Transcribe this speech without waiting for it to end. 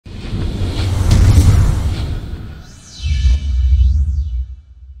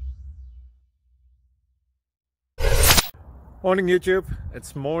Morning YouTube,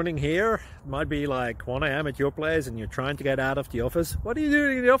 it's morning here. It might be like 1 a.m. at your place and you're trying to get out of the office. What are you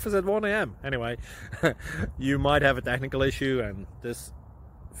doing in the office at 1 a.m? Anyway, you might have a technical issue and this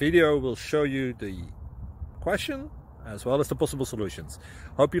video will show you the question as well as the possible solutions.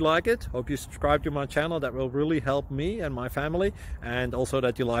 Hope you like it, hope you subscribe to my channel. That will really help me and my family, and also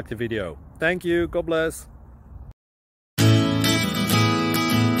that you like the video. Thank you, God bless.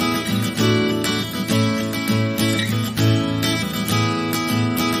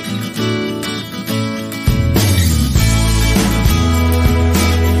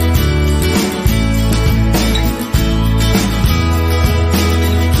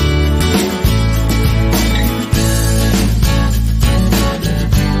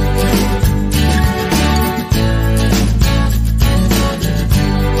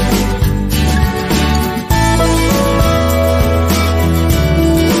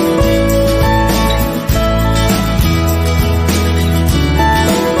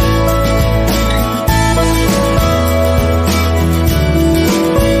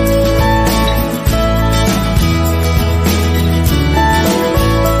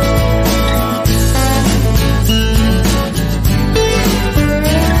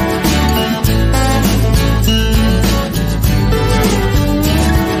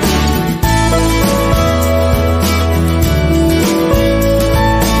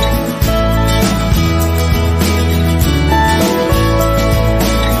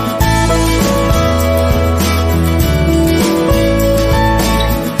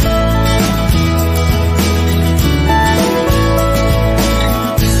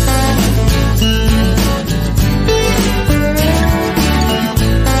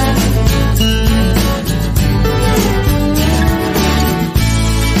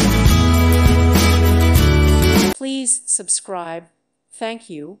 Please subscribe. Thank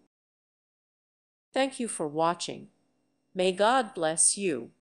you. Thank you for watching. May God bless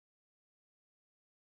you.